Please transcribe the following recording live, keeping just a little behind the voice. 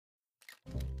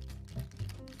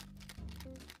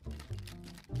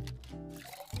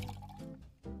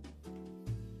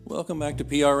Welcome back to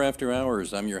PR After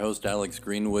Hours. I'm your host, Alex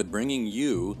Greenwood, bringing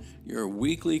you your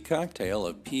weekly cocktail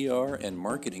of PR and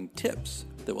marketing tips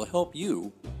that will help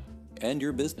you and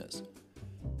your business.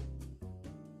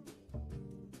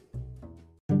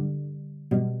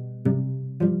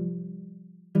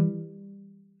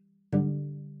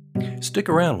 Stick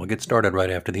around, we'll get started right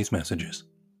after these messages.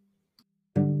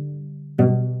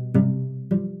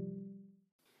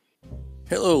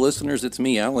 Hello, listeners. It's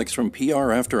me, Alex, from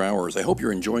PR After Hours. I hope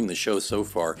you're enjoying the show so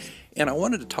far. And I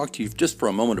wanted to talk to you just for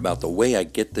a moment about the way I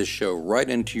get this show right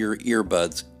into your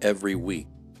earbuds every week.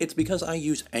 It's because I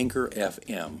use Anchor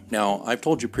FM. Now, I've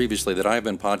told you previously that I've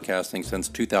been podcasting since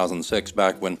 2006,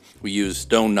 back when we used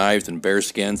stone knives and bear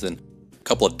skins and a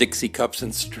couple of Dixie cups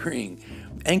and string.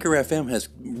 Anchor FM has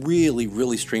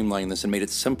really streamlined this and made it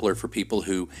simpler for people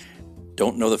who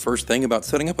don't know the first thing about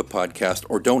setting up a podcast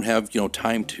or don't have,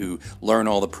 time to learn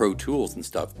all the pro tools and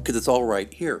stuff, because it's all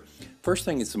right here. First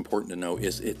thing that's important to know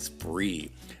is it's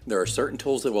free. There are certain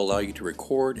tools that will allow you to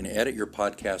record and edit your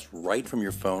podcast right from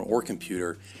your phone or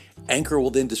computer. Anchor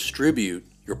will then distribute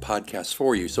your podcast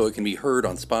for you so it can be heard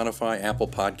on Spotify, Apple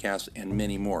Podcasts, and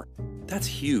many more. That's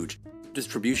huge.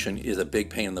 Distribution is a big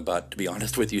pain in the butt, to be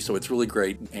honest with you, so it's really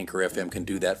great Anchor FM can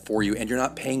do that for you, and you're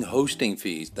not paying hosting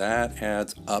fees. That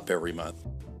adds up every month.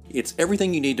 It's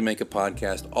everything you need to make a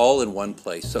podcast all in one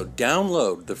place, so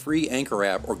download the free Anchor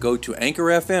app or go to Anchor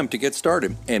FM to get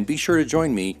started, and be sure to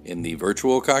join me in the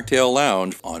virtual cocktail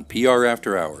lounge on PR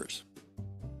After Hours.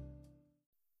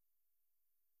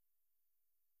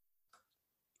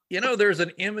 There's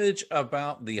an image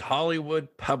about the Hollywood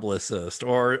publicist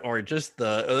or just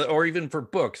or even for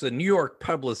books, the New York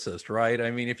publicist, right?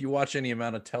 I mean, if you watch any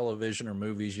amount of television or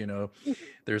movies,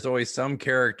 there's always some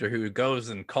character who goes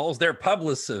and calls their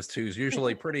publicist, who's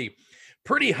usually pretty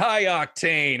high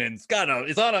octane and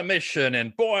is on a mission,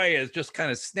 and boy, is just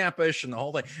kind of snappish, and the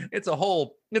whole thing. It's a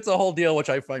whole deal, which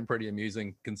I find pretty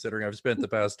amusing, considering I've spent the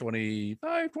past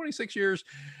 26 years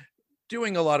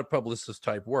doing a lot of publicist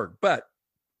type work. But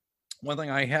one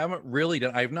thing I haven't really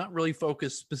done, I've not really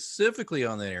focused specifically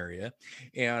on that area.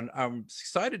 And I'm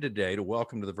excited today to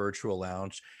welcome to the virtual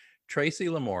lounge Tracy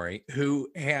Lamourie, who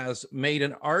has made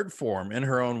an art form in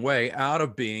her own way out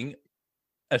of being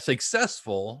a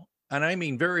successful, and I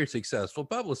mean very successful,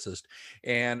 publicist.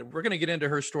 And we're going to get into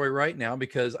her story right now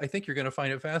because I think you're going to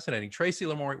find it fascinating. Tracy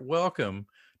Lamourie, welcome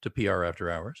to PR After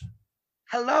Hours.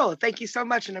 Hello, thank you so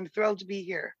much, and I'm thrilled to be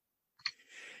here.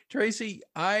 Tracy,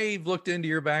 I've looked into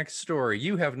your backstory.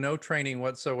 You have no training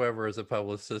whatsoever as a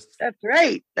publicist. That's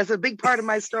right. That's a big part of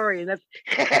my story. And that's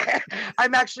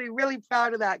I'm actually really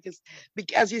proud of that because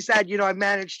as you said, I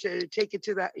managed to take it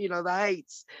to the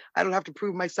heights. I don't have to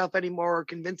prove myself anymore or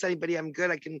convince anybody I'm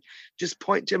good. I can just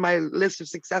point to my list of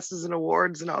successes and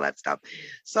awards and all that stuff.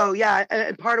 So yeah,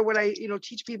 and part of what I,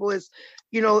 teach people is,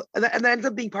 and that ends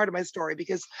up being part of my story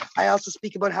because I also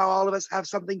speak about how all of us have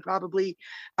something probably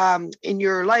in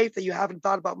your life that you haven't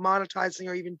thought about monetizing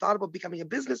or even thought about becoming a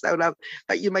business out of,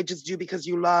 that you might just do because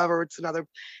you love, or it's another.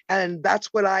 And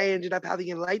that's what I ended up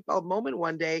having a light bulb moment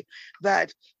one day,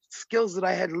 that skills that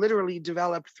I had literally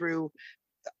developed through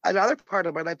another part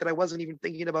of my life that I wasn't even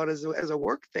thinking about as a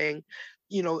work thing,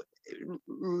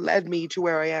 led me to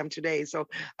where I am today. So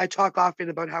I talk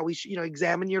often about how we should,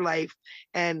 examine your life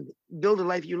and build a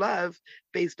life you love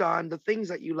based on the things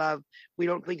that you love. We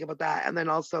don't think about that. And then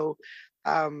also,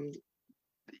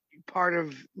 part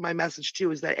of my message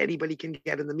too is that anybody can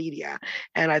get in the media,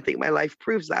 and I think my life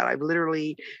proves that. I've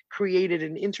literally created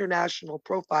an international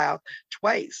profile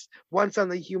twice, once on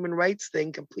the human rights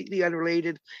thing, completely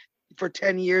unrelated, for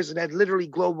 10 years, and had literally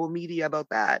global media about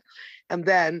that, and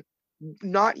then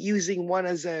not using one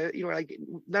as a, like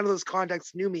none of those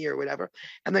contacts knew me or whatever.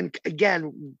 And then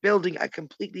again, building a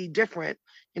completely different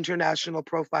international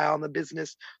profile on the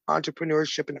business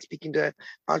entrepreneurship and speaking to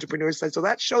entrepreneurs side. So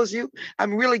that shows you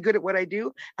I'm really good at what I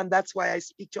do. And that's why I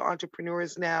speak to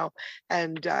entrepreneurs now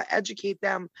and educate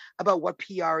them about what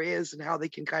PR is and how they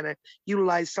can kind of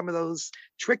utilize some of those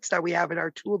tricks that we have in our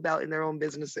tool belt in their own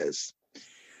businesses.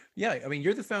 Yeah, I mean,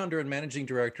 you're the founder and managing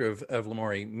director of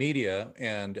Lamourie Media,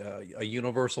 and a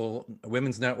Universal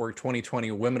Women's Network 2020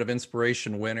 Women of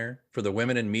Inspiration winner for the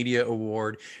Women in Media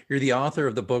Award. You're the author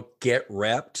of the book Get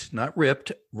Repped, not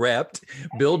Ripped, Repped,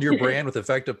 build your brand with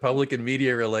effective public and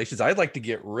media relations. I'd like to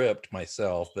get ripped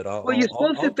myself, but Well, you're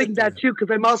supposed I'll to get think through that that. too,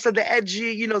 because I'm also the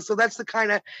edgy, so that's the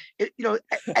kind of,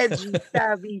 edgy,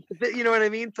 savvy, you know what I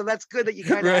mean? So that's good that you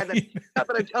kind of had that. Right. Not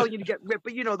that I'm telling you to get ripped,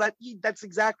 but that's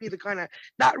exactly the kind of,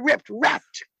 not ripped,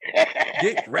 wrapped.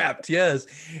 Get wrapped, yes.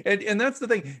 And that's the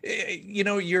thing.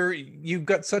 You've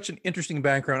got such an interesting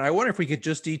background. I wonder if we could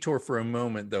just detour for a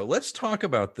moment though. Let's talk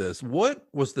about this. What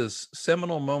was this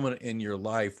seminal moment in your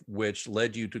life which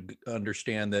led you to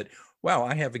understand that, wow,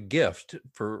 I have a gift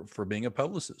for being a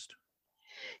publicist?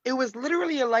 It was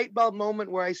literally a light bulb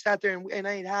moment where I sat there and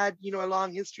I had, a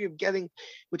long history of getting,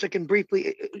 which I can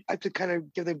briefly, I have to kind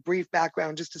of give a brief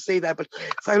background just to say that. But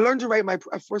so I learned to write my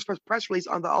first press release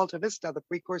on the Alta Vista, the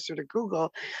precursor to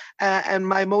Google. And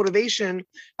my motivation,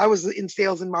 I was in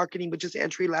sales and marketing, but just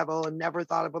entry level and never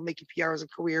thought about making PR as a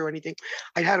career or anything.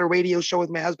 I had a radio show with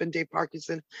my husband, Dave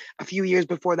Parkinson, a few years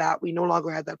before that. We no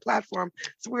longer had that platform.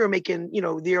 So we were making,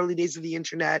 the early days of the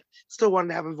internet, still wanted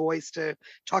to have a voice to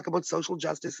talk about social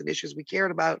justice and issues we cared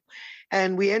about.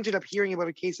 And we ended up hearing about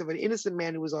a case of an innocent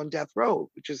man who was on death row,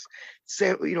 which is,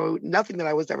 nothing that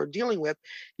I was ever dealing with,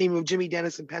 name of Jimmy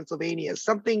Dennis in Pennsylvania.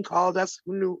 Something called us,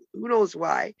 who knows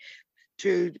why,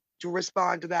 to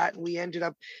respond to that. And we ended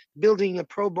up building a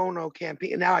pro bono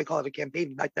campaign. And now I call it a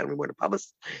campaign. Back then we weren't a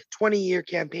publicist. 20-year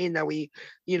campaign that we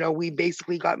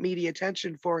basically got media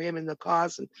attention for him and the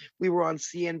cause. And we were on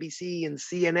CNBC and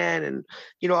CNN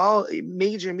and, all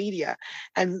major media.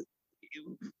 And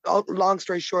long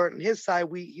story short, on his side,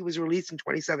 he was released in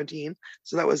 2017.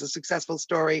 So that was a successful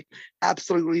story,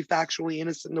 absolutely factually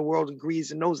innocent. The world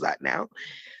agrees and knows that now.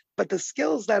 But the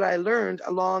skills that I learned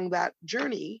along that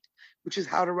journey, which is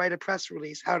how to write a press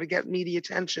release, how to get media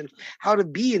attention, how to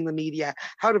be in the media,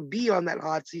 how to be on that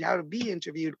hot seat, how to be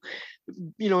interviewed,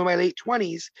 in my late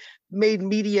 20s, made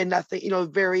media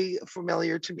nothing, very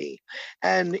familiar to me.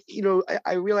 And,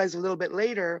 I realized a little bit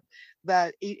later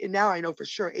that, and now I know for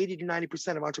sure, 80 to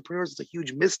 90% of entrepreneurs is a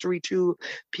huge mystery too.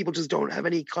 People just don't have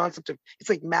any concept of, it's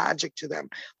like magic to them.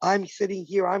 I'm sitting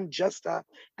here, I'm just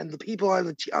and the people on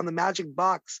the magic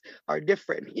box are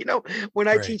different. When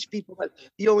I Right. teach people that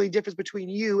the only difference between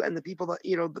you and the people that,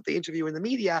 that they interview in the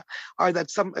media are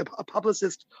that a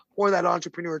publicist or that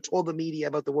entrepreneur told the media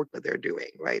about the work that they're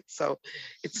doing, right? So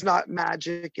it's not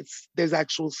magic, there's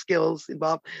actual skills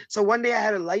involved. So one day I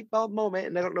had a light bulb moment,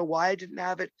 and I don't know why I didn't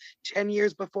have it 10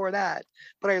 years before that,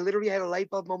 but I literally had a light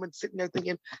bulb moment sitting there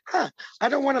thinking, I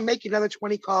don't want to make another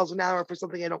 20 calls an hour for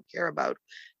something I don't care about.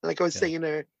 Like I was saying,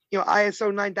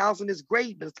 ISO 9000 is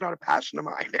great, but it's not a passion of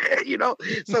mine,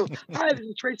 So, hi, this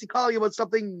is Tracy calling you about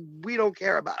something we don't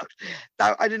care about.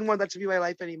 I didn't want that to be my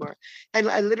life anymore. And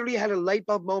I literally had a light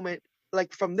bulb moment,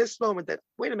 like from this moment, that,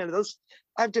 wait a minute,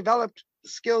 I've developed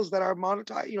skills that are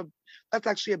monetized, that's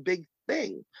actually a big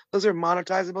thing. Those are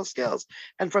monetizable skills.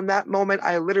 And from that moment,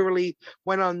 I literally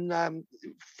went on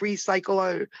Free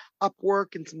Cycle,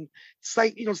 Upwork, and some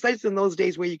sites in those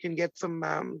days where you can get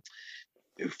some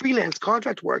freelance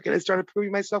contract work, and I started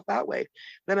proving myself that way.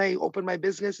 Then I opened my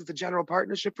business as a general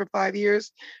partnership for 5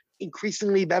 years,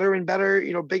 increasingly better and better,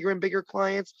 bigger and bigger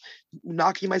clients,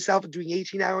 knocking myself and doing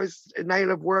 18 hours a night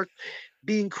of work,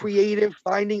 being creative,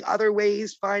 finding other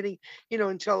ways,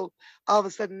 until all of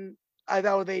a sudden I've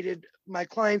elevated my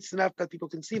clients enough that people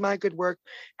can see my good work.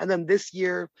 And then this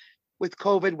year, with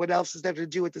COVID, what else is there to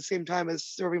do at the same time as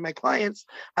serving my clients?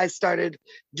 I started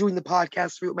doing the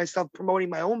podcast route myself, promoting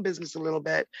my own business a little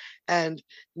bit. And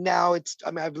now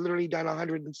I've literally done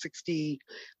 160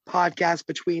 podcasts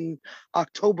between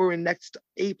October and next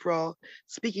April,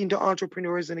 speaking to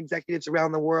entrepreneurs and executives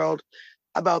around the world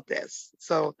about this.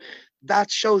 So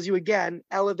that shows you, again,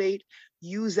 elevate,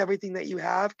 use everything that you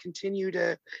have, continue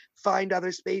to find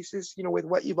other spaces, with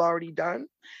what you've already done.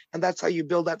 And that's how you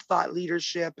build that thought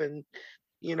leadership and,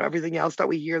 everything else that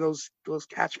we hear those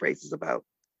catchphrases about.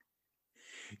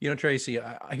 Tracy,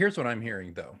 here's what I'm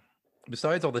hearing though.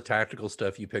 Besides all the tactical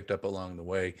stuff you picked up along the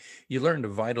way, you learned a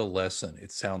vital lesson,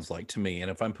 it sounds like to me.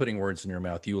 And if I'm putting words in your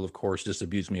mouth, you will, of course,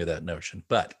 disabuse me of that notion.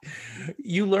 But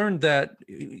you learned that,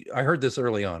 I heard this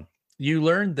early on, you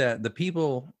learned that the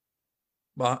people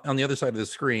on the other side of the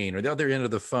screen or the other end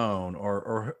of the phone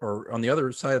or on the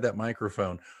other side of that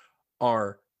microphone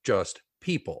are just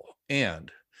people.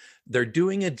 And they're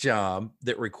doing a job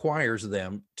that requires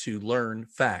them to learn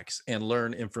facts and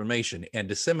learn information and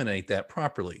disseminate that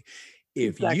properly.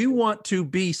 If Exactly. you want to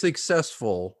be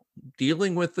successful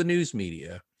dealing with the news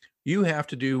media, you have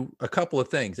to do a couple of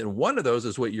things. And one of those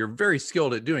is what you're very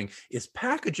skilled at doing, is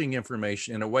packaging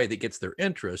information in a way that gets their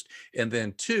interest. And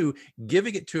then two,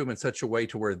 giving it to them in such a way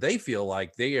to where they feel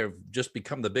like they have just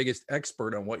become the biggest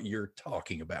expert on what you're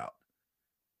talking about.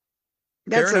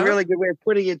 Fair That's a enough. really good way of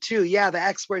putting it too. Yeah, the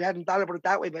expert hadn't thought about it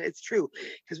that way, but it's true.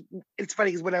 Because it's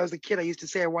funny because when I was a kid, I used to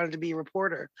say I wanted to be a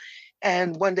reporter.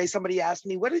 And one day somebody asked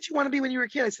me, "What did you want to be when you were a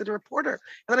kid?" I said, "A reporter."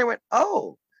 And then I went,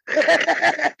 "Oh,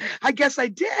 I guess I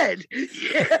did."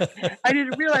 Yeah. I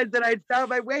didn't realize that I'd found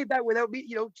my way back without me,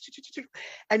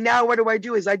 And now what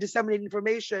do? Is I disseminate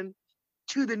information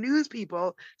to the news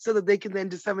people so that they can then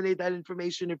disseminate that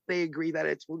information if they agree that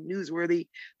it's newsworthy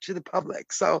to the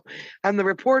public. So I'm the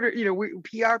reporter,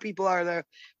 PR people are the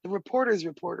reporters.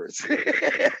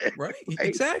 Right, Right.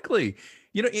 exactly.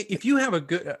 If you have a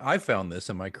good, I found this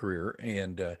in my career,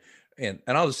 and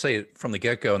I'll just say it from the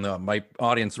get-go, and my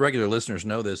audience, regular listeners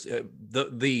know this.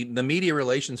 The media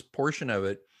relations portion of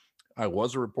it, I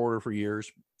was a reporter for years.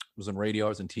 Was in radio, I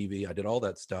was in TV, I did all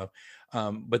that stuff.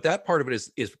 But that part of it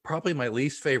is probably my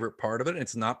least favorite part of it. And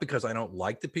it's not because I don't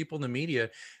like the people in the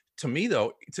media. To me,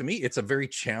 it's a very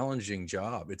challenging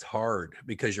job. It's hard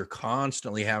because you're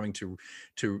constantly having to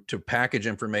package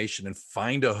information and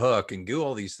find a hook and do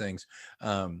all these things,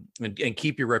 and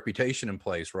keep your reputation in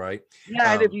place, right?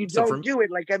 Yeah, and if you So don't for do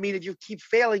it, like I mean, if you keep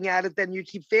failing at it, then you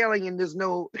keep failing, and there's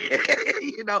no,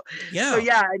 you know. So yeah,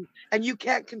 yeah, and you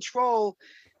can't control,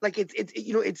 like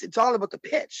it's all about the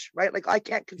pitch, right? Like I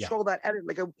can't yeah, control that edit.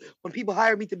 Like when people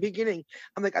hire me at the beginning,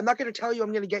 I'm like, I'm not going to tell you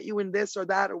I'm going to get you in this or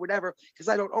that or whatever because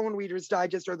I don't own Reader's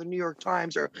Digest or the New York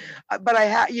Times but I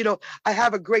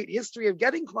have a great history of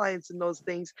getting clients in those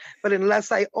things. But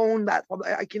unless I own that,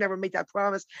 I can never make that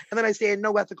promise. And then I say,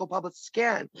 no ethical publicist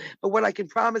can. But what I can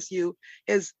promise you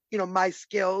is, my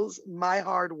skills, my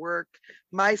hard work,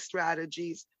 my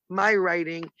strategies, my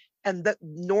writing, and that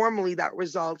normally that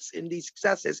results in these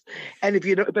successes. And if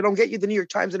I don't get you the New York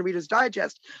Times and Reader's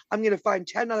Digest, I'm going to find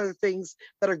 10 other things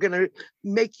that are going to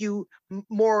make you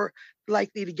more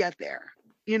likely to get there.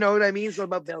 You know what I mean? It's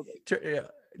about building. Yeah.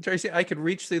 Tracy, I could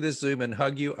reach through this Zoom and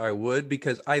hug you. I would,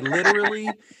 because I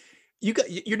literally,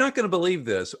 you're not going to believe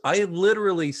this. I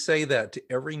literally say that to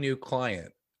every new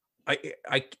client.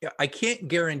 I can't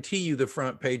guarantee you the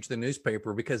front page of the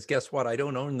newspaper because guess what? I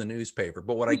don't own the newspaper.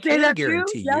 But what I You say can that too?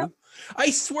 guarantee Yeah. you, I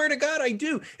swear to God, I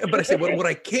do. But I say what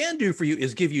I can do for you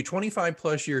is give you 25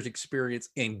 plus years experience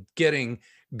in getting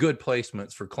good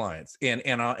placements for clients. And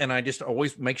I just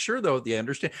always make sure though they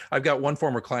understand. I've got one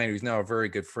former client who's now a very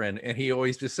good friend, and he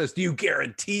always just says, "Do you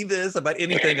guarantee this?" About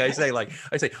anything I say. Like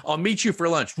I say, "I'll meet you for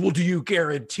lunch." "Well, do you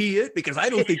guarantee it?" Because I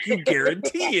don't think you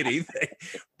guarantee anything.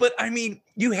 But I mean,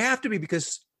 you have to be,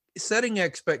 because setting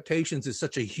expectations is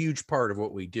such a huge part of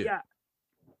what we do. Yeah.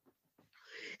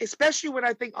 Especially when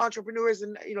I think entrepreneurs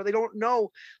and they don't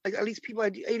know, like at least people,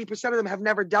 80% of them have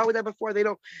never dealt with that before. They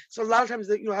don't. So a lot of times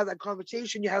that have that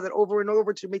conversation, you have that over and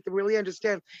over to make them really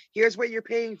understand. Here's what you're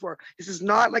paying for. This is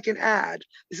not like an ad.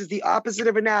 This is the opposite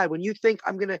of an ad. When you think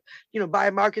I'm gonna, buy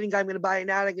a marketing guy, I'm gonna buy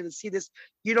an ad, I'm gonna see this.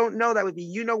 You don't know that with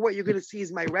me. What you're gonna see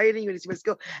is my writing, you're gonna see my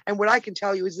skill. And what I can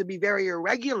tell you is to be very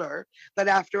irregular. That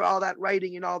after all that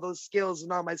writing and all those skills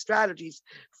and all my strategies,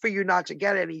 for you not to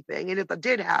get anything. And if that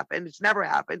did happen, it's never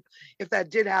happened. If that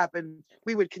did happen,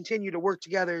 we would continue to work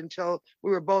together until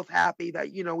we were both happy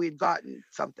that we had gotten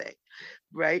something,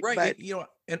 right? Right.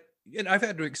 But And I've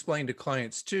had to explain to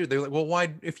clients too. They're like, "Well,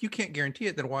 why, if you can't guarantee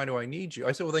it, then why do I need you?"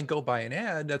 I said, "Well, then go buy an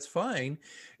ad. That's fine."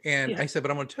 And yeah, I said,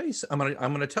 "But I'm going to tell you, I'm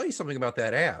going to tell you something about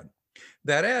that ad.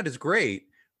 That ad is great,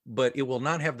 but it will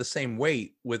not have the same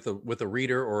weight with a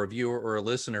reader or a viewer or a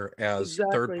listener as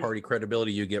third exactly. party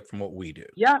credibility you get from what we do."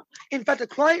 Yeah. In fact, a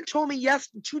client told me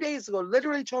 2 days ago,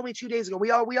 literally told me 2 days ago. We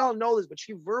all know this, but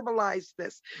she verbalized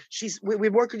this.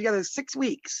 We've worked together 6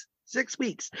 weeks, 6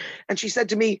 weeks, and she said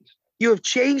to me, "You have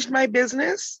changed my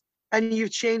business and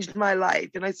you've changed my life."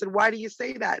 And I said, "Why do you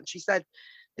say that?" And she said,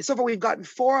 so far we've gotten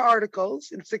 4 articles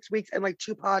in 6 weeks and like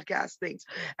 2 podcast things,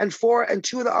 and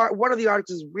one of the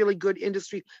articles is really good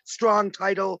industry, strong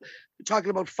title,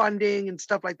 talking about funding and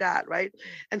stuff like that, right?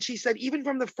 And she said even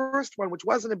from the first one, which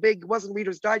wasn't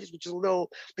Reader's Digest, which is a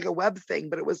little like a web thing,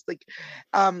 but it was like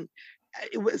um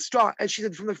it was strong. And she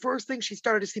said from the first thing, she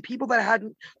started to see people that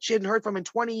she hadn't heard from in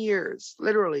 20 years,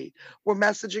 literally, were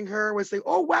messaging her, was saying,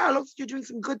 "Oh wow, looks like you're doing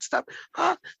some good stuff.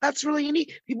 Huh, that's really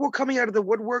neat." People were coming out of the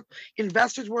woodwork.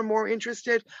 Investors were more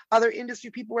interested. Other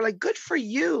industry people were like, "Good for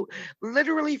you,"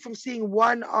 literally from seeing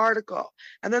one article.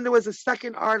 And then there was a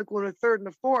second article and a third and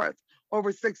a fourth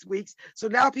over 6 weeks. So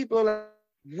now people are like,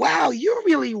 "Wow, you're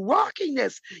really rocking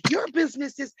this. Your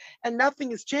business is," and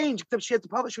nothing has changed except she had to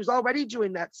publish. She was already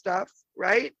doing that stuff,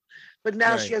 right? But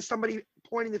now she Right. has somebody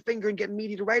pointing the finger and getting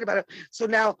media to write about it. So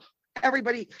now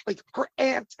everybody, like her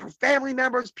aunts, her family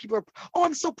members, people are, "Oh,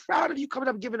 I'm so proud of you," coming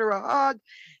up, giving her a hug.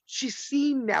 She's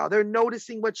seen now. They're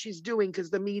noticing what she's doing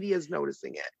because the media is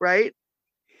noticing it, right?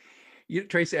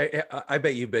 Tracy, I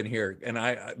bet you've been here, and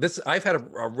I've had a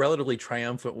relatively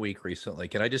triumphant week recently.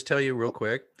 Can I just tell you real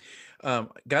quick?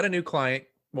 Got a new client.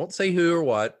 Won't say who or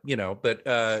what, but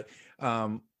Are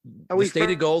the we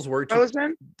stated goals were to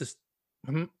frozen? this.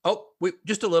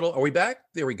 Just a little. Are we back?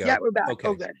 There we go. Yeah, we're back. Okay.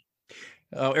 Oh, good.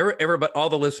 Everybody, all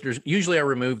the listeners. Usually, I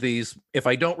remove these. If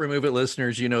I don't remove it,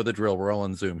 listeners, you know the drill. We're all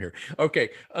on Zoom here.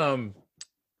 Okay.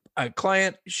 A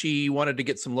client, she wanted to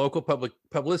get some local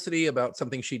publicity about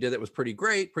something she did that was pretty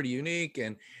great, pretty unique,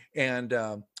 and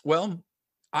well,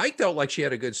 I felt like she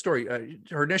had a good story.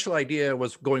 Her initial idea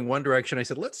was going one direction. I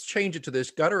said, let's change it to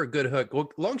this. Got her a good hook. Well,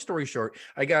 long story short,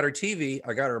 I got her TV,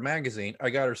 I got her a magazine,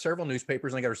 I got her several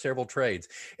newspapers, and I got her several trades.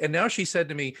 And now she said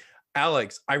to me,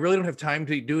 Alex, I really don't have time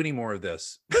to do any more of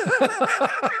this.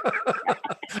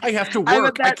 I have to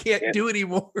work. I can't do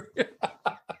anymore.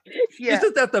 Yeah.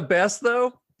 Isn't that the best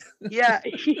though? Yeah.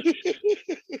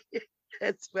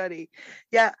 That's funny.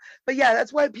 Yeah. But yeah,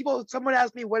 that's why someone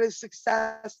asked me what is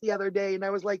success the other day. And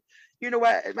I was like, you know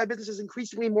what? My business is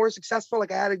increasingly more successful.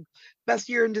 Like I had a best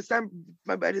year in December.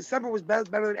 My December was better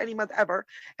than any month ever.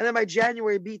 And then my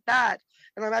January beat that.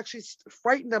 And I'm actually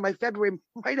frightened that my February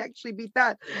might actually beat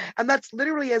that. And that's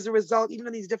literally as a result, even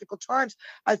in these difficult times,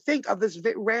 I think of this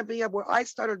ramping up where I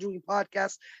started doing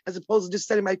podcasts as opposed to just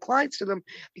sending my clients to them.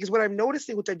 Because what I'm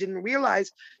noticing, which I didn't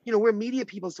realize, we're media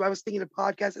people. So I was thinking of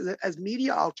podcasts as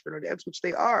media alternatives, which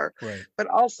they are. Right. But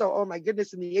also, oh my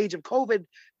goodness, in the age of COVID,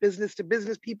 business to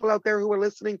business people out there who are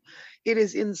listening, it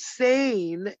is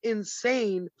insane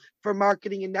for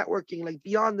marketing and networking, like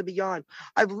beyond the beyond.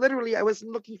 I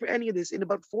wasn't looking for any of this in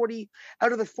about 40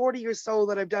 out of the 40 or so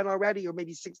that I've done already, or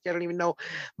maybe 60, I don't even know.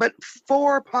 But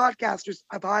 4 podcasters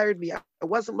have hired me. I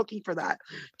wasn't looking for that.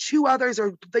 2 others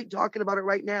are talking about it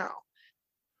right now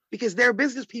because they're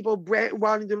business people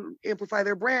wanting to amplify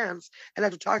their brands. And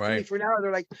after talking to me for an hour,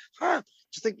 they're like,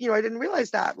 just like, I didn't realize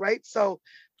that. Right. So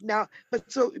now, but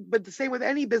the same with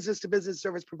any business to business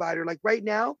service provider. Like right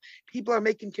now, people are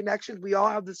making connections. We all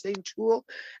have the same tool.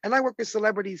 And I work with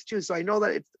celebrities too. So I know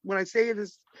that when I say it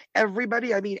is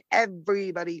everybody, I mean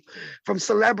everybody, from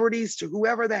celebrities to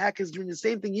whoever the heck is doing the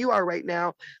same thing you are right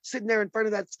now, sitting there in front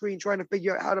of that screen, trying to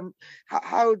figure out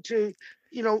how to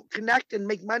connect and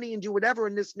make money and do whatever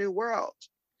in this new world.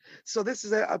 So this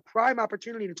is a prime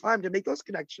opportunity and time to make those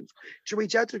connections, to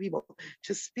reach out to people,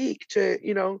 to speak, to,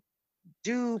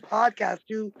 do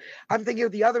podcasts, I'm thinking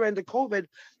of the other end of COVID,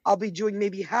 I'll be doing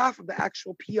maybe half of the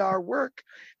actual PR work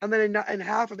and then and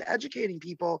half of educating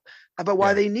people about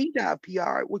why they need to have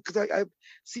PR, because I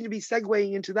seem to be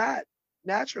segueing into that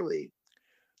naturally.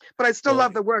 But I still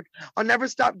love the work. I'll never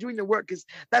stop doing the work because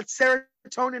that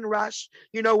serotonin rush,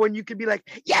 when you can be like,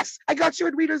 yes, I got you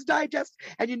in Reader's Digest.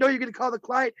 And you're going to call the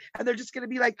client and they're just going to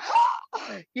be like,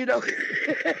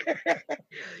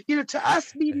 to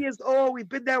us media's, we've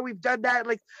been there, we've done that.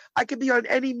 Like I could be on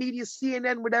any media,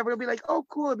 CNN, whatever. It'll be like, oh,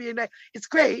 cool. It's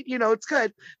great. It's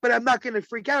good, but I'm not going to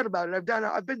freak out about it.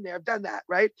 I've been there, I've done that.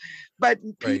 Right. But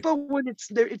people, when it's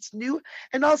there, it's new.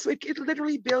 And also it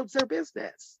literally builds their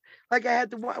business. Like I had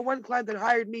the one client that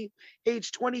hired me,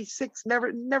 age 26,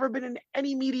 never been in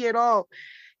any media at all.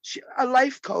 A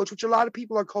life coach, which a lot of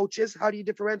people are coaches. How do you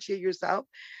differentiate yourself?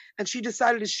 And she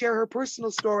decided to share her personal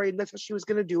story, and that's how she was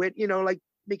going to do it. Like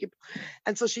make it.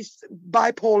 And so she's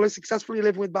bipolar, successfully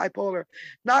living with bipolar.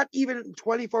 Not even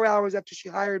 24 hours after she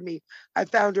hired me, I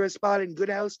found her a spot in Good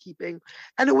Housekeeping,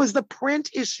 and it was the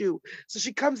print issue. So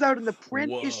she comes out in the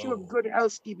print issue of Good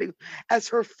Housekeeping as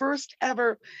her first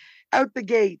ever out the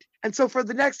gate. And so for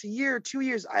the next year, 2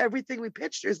 years, everything we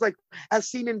pitched her is like, as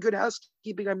seen in Good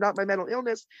Housekeeping, I'm not my mental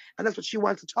illness. And that's what she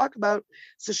wants to talk about.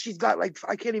 So she's got like,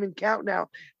 I can't even count now,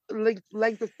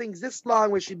 length of things this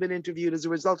long where she'd been interviewed as a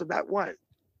result of that one.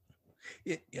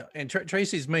 Yeah, and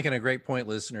Tracy's making a great point,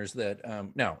 listeners, that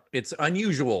now it's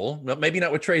unusual, maybe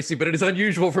not with Tracy, but it is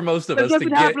unusual for most of us to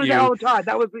get you all the time.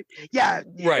 That was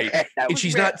right. And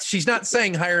she's not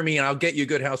saying hire me and I'll get you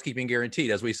Good Housekeeping guaranteed,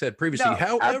 as we said previously. No,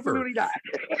 however, not.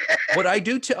 what I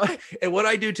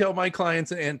do tell my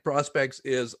clients and prospects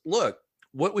is, look,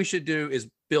 what we should do is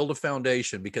build a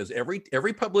foundation, because every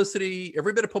publicity,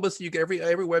 every bit of publicity you get, every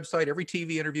website, every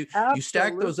TV interview, you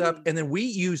stack those up, and then we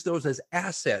use those as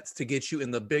assets to get you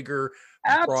in the bigger,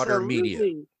 broader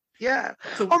media. Yeah.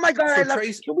 So, oh my God, I love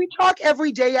it. Can we talk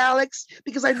every day, Alex?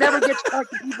 Because I never get to talk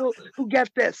to people who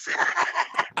get this.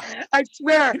 I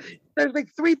swear, there's like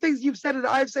 3 things you've said and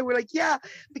I've said. We're like, yeah,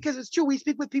 because it's true. We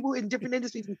speak with people in different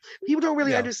industries, and people don't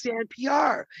really understand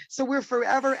PR. So we're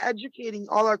forever educating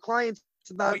all our clients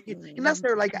about, unless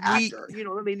they're like an actor,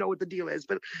 they know what the deal is.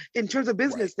 But in terms of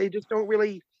business, they just don't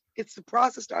really. It's the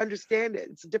process to understand it.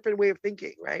 It's a different way of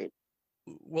thinking, right?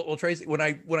 Well, Tracy, when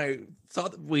I saw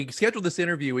that we scheduled this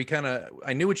interview,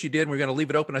 I knew what you did, and we are going to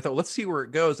leave it open. I thought, let's see where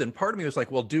it goes. And part of me was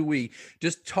like, well, do we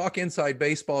just talk inside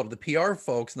baseball to the PR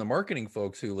folks and the marketing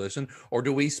folks who listen, or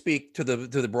do we speak to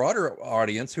the broader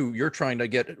audience who you're trying to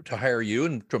get to hire you,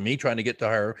 and to me trying to get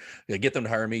them to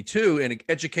hire me too, and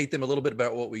educate them a little bit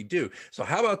about what we do? So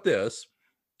how about this?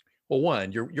 Well,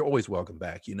 one, you're always welcome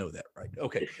back. You know that, right?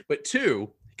 Okay. But two,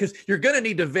 because you're going to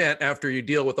need to vent after you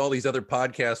deal with all these other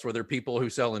podcasts where there are people who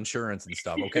sell insurance and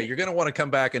stuff. Okay. You're going to want to come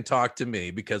back and talk to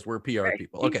me because we're PR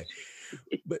people. Okay.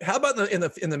 But how about in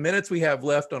the minutes we have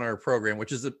left on our program,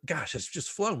 which is, gosh, it's just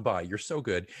flown by. You're so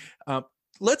good.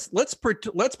 Let's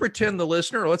pretend the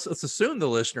listener, or let's assume the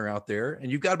listener out there,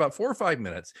 and you've got about 4 or 5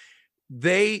 minutes.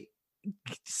 They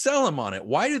sell them on it.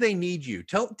 Why do they need you?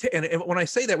 And when I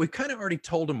say that, we've kind of already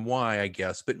told them why, I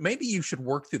guess, but maybe you should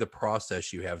work through the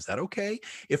process you have. Is that okay?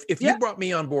 If you brought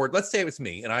me on board, let's say it was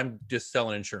me and I'm just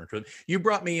selling insurance, you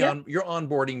brought me on, you're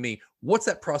onboarding me. What's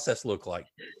that process look like?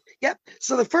 Yep.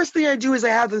 So the first thing I do is I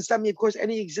have them send me, of course,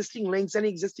 any existing links, any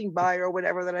existing bio or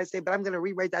whatever that I say, but I'm going to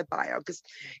rewrite that bio because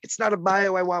it's not a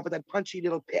bio I want with that punchy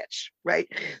little pitch, right?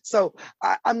 So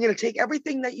I'm going to take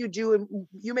everything that you do, and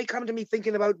you may come to me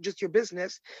thinking about just your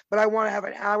business, but I want to have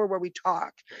an hour where we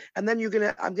talk. And then I'm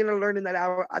going to learn in that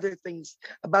hour other things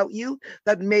about you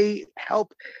that may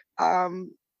help.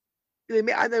 There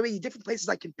may be different places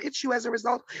I can pitch you as a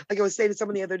result. Like I was saying to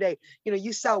someone the other day,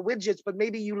 you sell widgets, but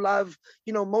maybe you love,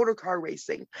 motor car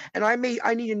racing. And I need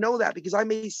to know that because I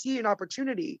may see an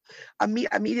opportunity. I'm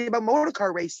meeting about motor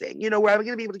car racing, where I'm going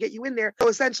to be able to get you in there. So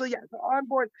essentially, so on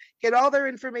board, get all their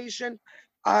information,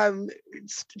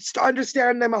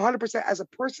 understand them 100% as a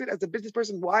person, as a business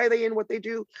person. Why are they in what they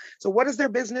do? So what is their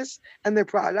business and their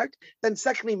product? Then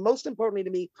secondly, most importantly to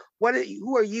me,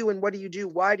 who are you and what do you do?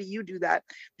 Why do you do that?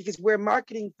 Because where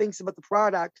marketing thinks about the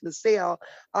product, the sale,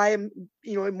 I am,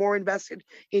 more invested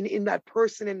in that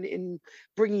person and in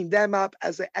bringing them up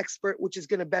as an expert, which is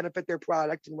going to benefit their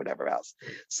product and whatever else.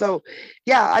 So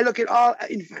yeah, I look at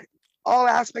all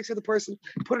aspects of the person,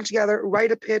 put it together,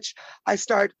 write a pitch. I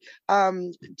start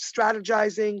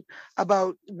strategizing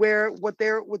about what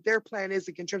their plan is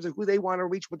in terms of who they want to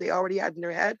reach, what they already had in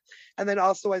their head. And then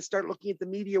also I start looking at the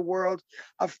media world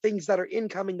of things that are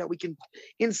incoming that we can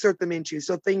insert them into.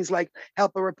 So things like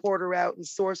help a reporter out and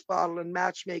Source Bottle and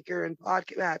Matchmaker and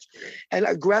Podcast Match, and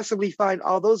aggressively find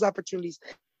all those opportunities.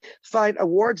 Find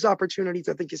awards opportunities,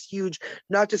 I think is huge,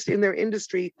 not just in their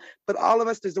industry, but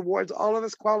there's awards all of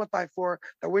us qualify for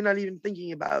that we're not even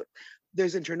thinking about.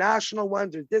 There's international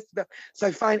ones, there's this, that. So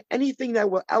I find anything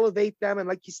that will elevate them. And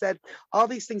like you said, all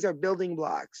these things are building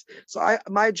blocks. So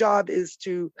my job is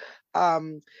to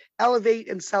elevate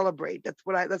and celebrate. That's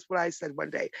what I said one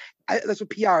day. That's what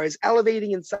PR is,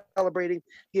 elevating and celebrating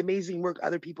the amazing work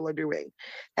other people are doing.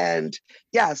 And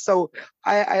yeah, so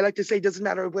I like to say, it doesn't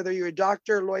matter whether you're a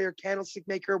doctor, lawyer, candlestick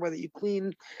maker, whether you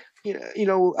clean,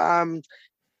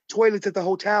 toilets at the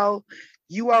hotel.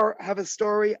 You have a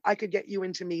story, I could get you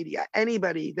into media.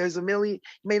 Anybody, there's a million, it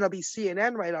may not be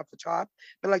CNN right off the top,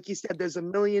 but like you said, there's a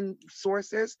million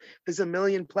sources, there's a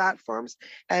million platforms,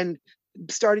 and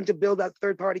starting to build that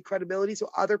third-party credibility so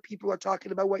other people are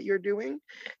talking about what you're doing.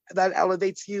 That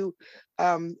elevates you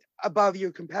above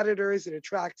your competitors. It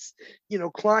attracts,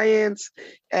 clients,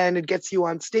 and it gets you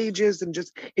on stages, and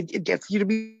just it gets you to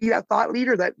be that thought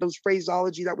leader, those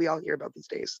phraseology that we all hear about these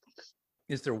days.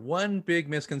 Is there one big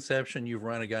misconception you've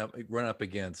run up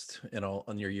against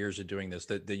on your years of doing this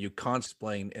that you can't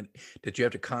explain and that you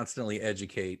have to constantly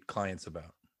educate clients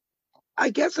about? I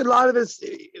guess a lot of it's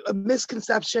a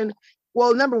misconception.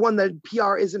 Well, number one, that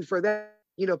PR isn't for them.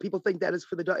 People think that it's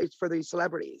for the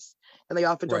celebrities, and they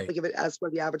often don't think of it as for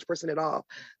the average person at all.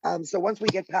 So once we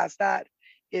get past that,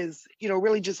 is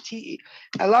really just a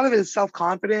lot of it is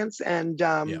self-confidence and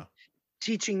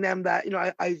teaching them that,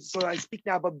 I speak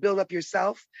now about build up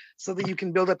yourself so that you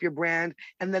can build up your brand.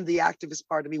 And then the activist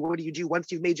part of me, what do you do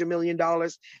once you've made your $1 million,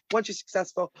 once you're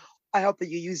successful? I hope that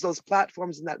you use those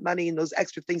platforms and that money and those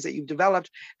extra things that you've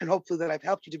developed, and hopefully that I've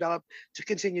helped you develop, to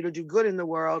continue to do good in the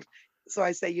world. So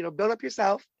I say, build up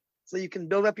yourself so you can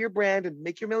build up your brand and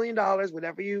make your $1 million,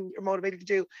 whatever you are motivated to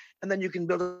do. And then you can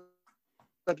build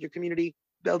up your community,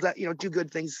 build up, do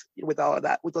good things with all of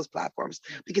that, with those platforms,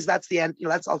 because that's the end,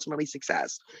 that's ultimately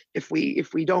success. If we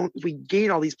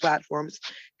gain all these platforms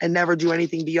and never do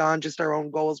anything beyond just our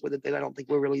own goals with it, then I don't think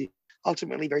we're really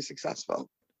ultimately very successful.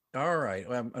 All right.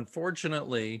 Well,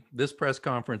 unfortunately, this press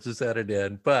conference is at an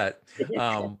end, but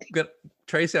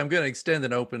Tracy, I'm going to extend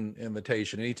an open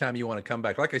invitation. Anytime you want to come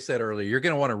back, like I said earlier, you're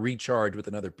going to want to recharge with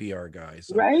another PR guy.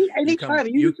 So right? Anytime.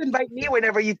 You can invite me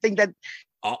whenever you think that,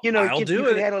 I'll do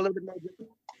it. Handle a little bit more.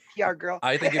 PR girl.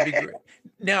 I think it'd be great.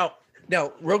 Now,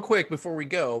 real quick before we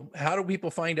go, how do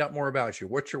people find out more about you?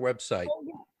 What's your website? Oh,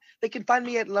 yeah. They can find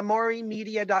me at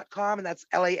lamouriemedia.com, and that's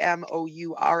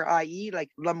Lamourie, like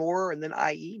Lamour and then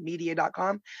IE,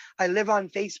 media.com. I live on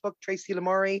Facebook, Tracy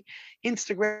Lamourie.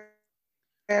 Instagram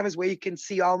is where you can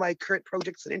see all my current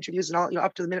projects and interviews and all,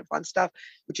 up to the minute fun stuff,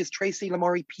 which is Tracy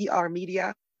Lamourie PR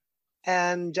Media.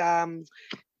 And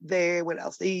what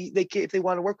else? They if they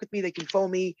want to work with me, they can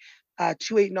phone me.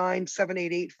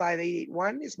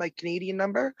 289-788-5881 is my Canadian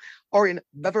number, or in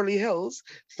Beverly Hills,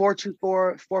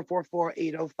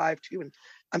 424-444-8052. And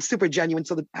I'm super genuine,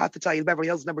 so I have to tell you, the Beverly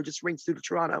Hills number just rings through to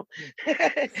Toronto.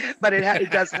 But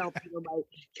it does help my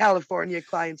California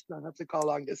clients not have to call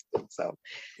long distance. So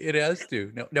it has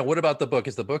to. Now, what about the book?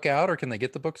 Is the book out, or can they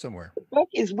get the book somewhere? The book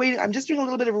is waiting. I'm just doing a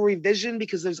little bit of a revision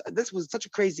because this was such a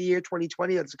crazy year,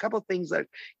 2020. There's a couple of things that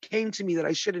came to me that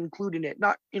I should include in it.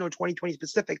 Not 2020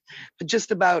 specific, but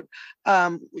just about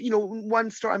one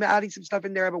story. I'm adding some stuff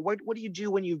in there. But what do you do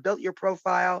when you've built your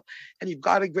profile and you've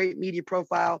got a great media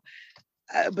profile?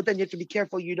 But then you have to be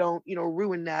careful you don't,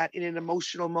 ruin that in an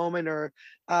emotional moment or,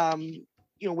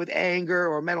 with anger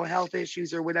or mental health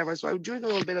issues or whatever. So I'm doing a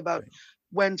little bit about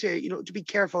when to, to be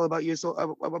careful about your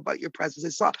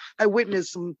presence. I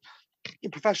witnessed some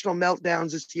professional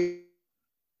meltdowns this year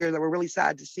that were really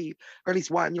sad to see, or at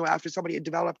least one, after somebody had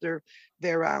developed their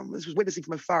this was witnessing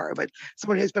from afar, but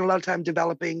someone who spent a lot of time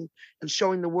developing and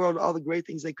showing the world all the great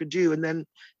things they could do, and then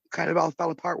kind of all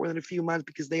fell apart within a few months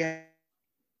because they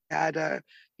had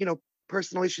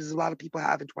personal issues a lot of people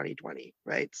have in 2020,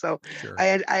 right? So sure. I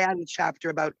had a chapter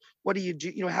about what do you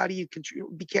do, how do you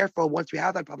be careful once you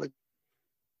have that public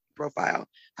profile,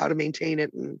 how to maintain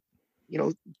it, and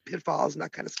pitfalls and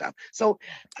that kind of stuff. So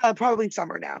probably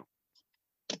summer now.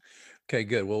 Okay,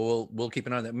 good. Well, we'll keep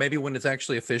an eye on that. Maybe when it's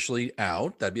actually officially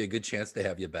out, that'd be a good chance to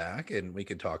have you back and we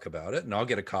could talk about it, and I'll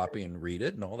get a copy and read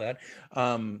it and all that.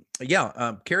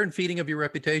 Care and feeding of your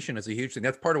reputation is a huge thing.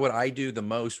 That's part of what I do the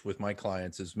most with my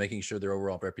clients, is making sure their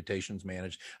overall reputation's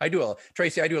managed.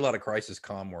 Tracy, I do a lot of crisis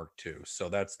comm work too. So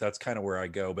that's kind of where I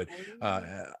go, but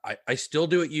I still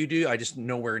do what you do. I just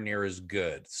nowhere near as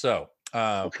good. So,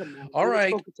 all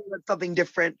right. Focusing on something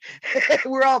different.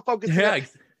 We're all focusing on,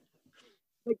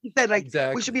 like you said,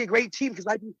 exactly. We should be a great team, because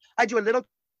I do a little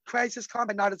crisis comm,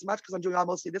 but not as much, because I'm doing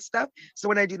mostly this stuff. So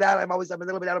when I do that, I'm a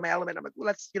little bit out of my element. I'm like, well,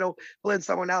 let's pull in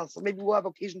someone else. So maybe we'll have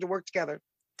occasion to work together.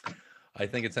 I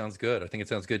think it sounds good.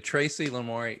 Tracy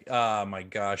Lamourie, my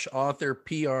gosh, author,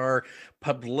 PR,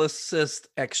 publicist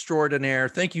extraordinaire.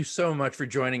 Thank you so much for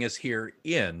joining us here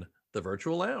in the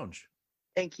Virtual Lounge.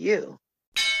 Thank you.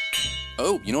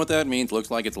 Oh, you know what that means?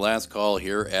 Looks like it's last call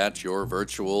here at your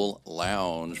Virtual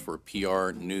Lounge for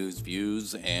PR news,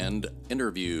 views, and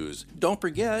interviews. Don't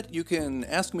forget, you can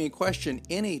ask me a question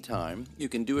anytime. You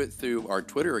can do it through our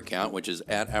Twitter account, which is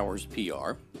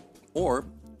 @HoursPR, or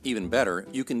even better,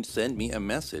 you can send me a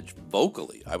message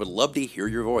vocally. I would love to hear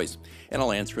your voice, and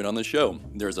I'll answer it on the show.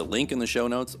 There's a link in the show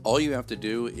notes. All you have to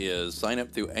do is sign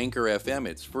up through Anchor FM.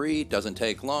 It's free, doesn't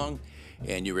take long.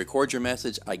 And you record your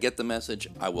message, I get the message,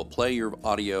 I will play your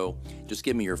audio. Just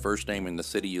give me your first name and the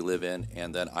city you live in,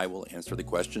 and then I will answer the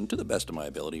question to the best of my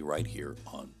ability right here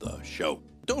on the show.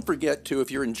 Don't forget to,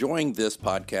 if you're enjoying this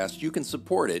podcast, you can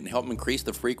support it and help increase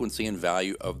the frequency and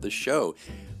value of the show.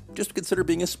 Just consider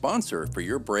being a sponsor for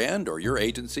your brand or your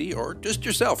agency, or just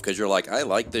yourself because you're like, I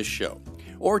like this show.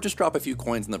 Or just drop a few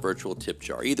coins in the virtual tip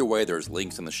jar. Either way, there's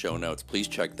links in the show notes. Please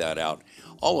check that out.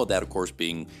 All of that, of course,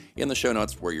 being in the show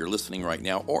notes where you're listening right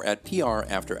now, or at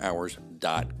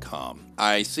prafterhours.com.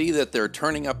 I see that they're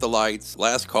turning up the lights.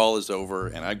 Last call is over,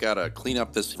 and I've got to clean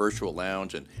up this virtual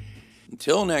lounge. And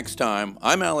until next time,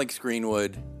 I'm Alex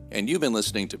Greenwood, and you've been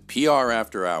listening to PR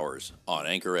After Hours on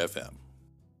Anchor FM.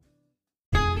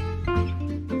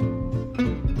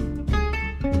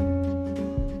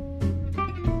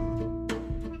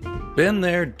 Been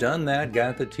there, done that,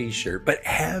 got the t-shirt. But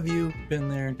have you been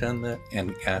there, done that,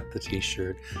 and got the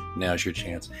t-shirt? Now's your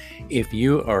chance. If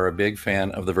you are a big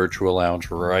fan of the Virtual Lounge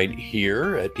right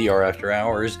here at PR After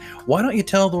Hours, why don't you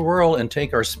tell the world and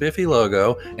take our spiffy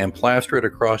logo and plaster it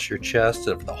across your chest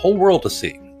for the whole world to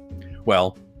see?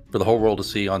 Well, for the whole world to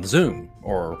see on Zoom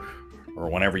or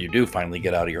whenever you do finally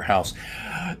get out of your house.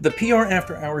 The PR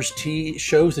After Hours tee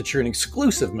shows that you're an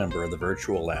exclusive member of the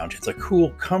Virtual Lounge. It's a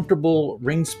cool, comfortable,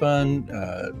 ring-spun,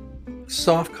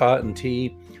 soft cotton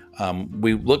tee.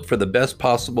 We look for the best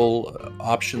possible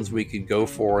options we could go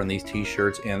for in these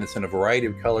t-shirts, and it's in a variety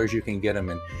of colors. You can get them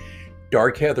in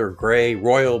dark heather gray,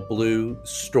 royal blue,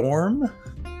 storm,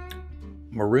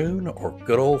 maroon, or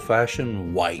good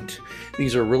old-fashioned white.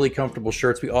 These are really comfortable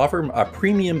shirts. We offer a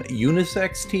premium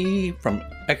unisex tee from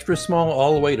extra small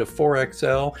all the way to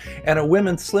 4XL, and a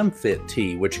women's slim fit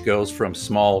tee, which goes from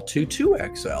small to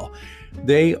 2XL.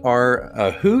 They are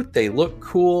a hoot, they look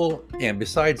cool, and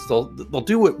besides, they'll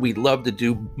do what we love to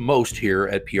do most here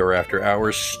at PR After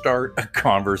Hours, start a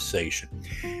conversation.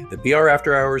 The PR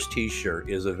After Hours t-shirt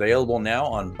is available now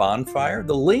on Bonfire.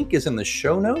 The link is in the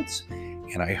show notes,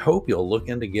 and I hope you'll look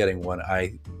into getting one.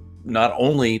 I not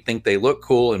only think they look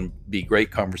cool and be great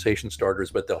conversation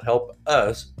starters, but they'll help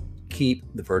us keep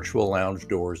the virtual lounge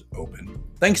doors open.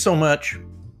 Thanks so much.